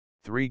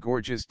Three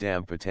Gorges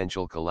Dam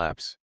potential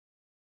collapse.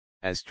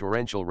 As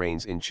torrential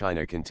rains in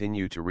China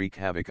continue to wreak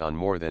havoc on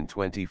more than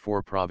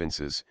 24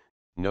 provinces,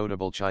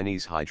 notable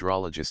Chinese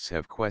hydrologists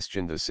have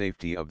questioned the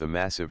safety of the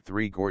massive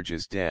Three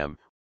Gorges Dam,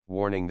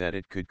 warning that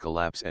it could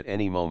collapse at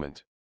any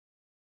moment.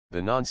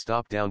 The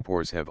non-stop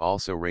downpours have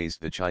also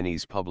raised the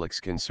Chinese public's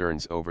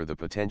concerns over the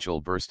potential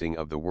bursting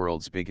of the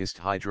world's biggest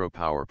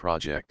hydropower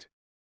project.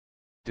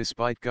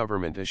 Despite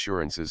government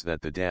assurances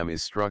that the dam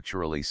is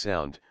structurally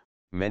sound,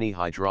 many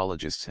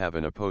hydrologists have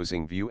an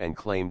opposing view and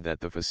claim that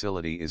the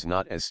facility is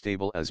not as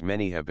stable as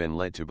many have been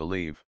led to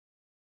believe.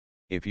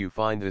 If you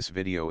find this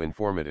video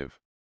informative,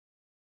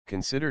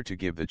 consider to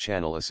give the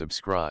channel a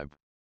subscribe.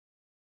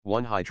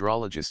 One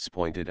hydrologist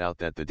pointed out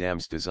that the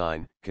dam's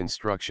design,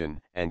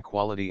 construction, and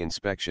quality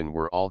inspection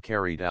were all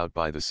carried out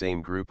by the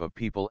same group of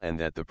people and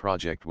that the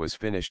project was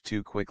finished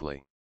too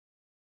quickly.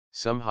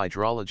 Some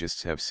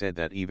hydrologists have said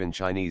that even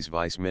Chinese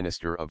Vice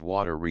Minister of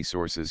Water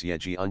Resources Ye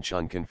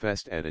Jianchun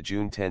confessed at a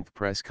June 10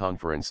 press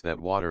conference that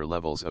water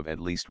levels of at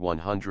least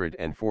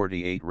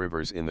 148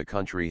 rivers in the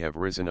country have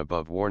risen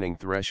above warning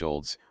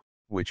thresholds,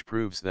 which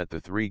proves that the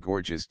Three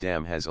Gorges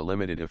Dam has a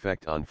limited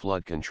effect on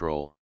flood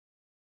control.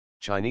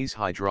 Chinese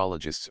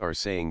hydrologists are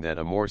saying that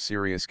a more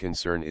serious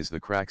concern is the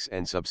cracks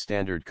and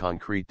substandard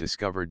concrete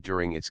discovered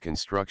during its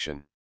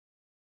construction.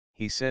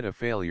 He said a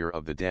failure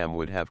of the dam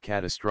would have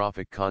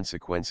catastrophic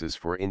consequences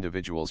for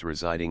individuals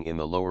residing in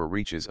the lower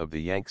reaches of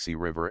the Yangtze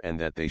River and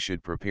that they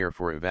should prepare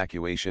for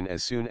evacuation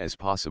as soon as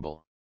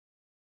possible.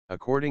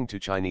 According to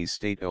Chinese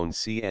state-owned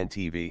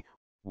CNTV,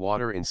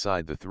 water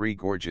inside the Three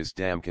Gorges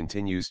Dam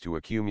continues to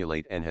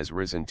accumulate and has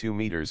risen 2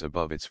 meters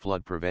above its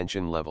flood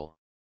prevention level.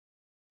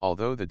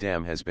 Although the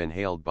dam has been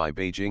hailed by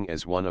Beijing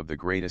as one of the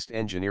greatest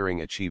engineering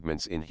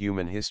achievements in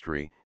human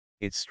history,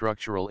 its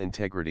structural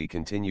integrity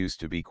continues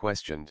to be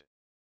questioned.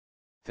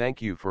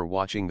 Thank you for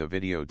watching the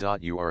video.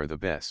 You are the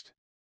best.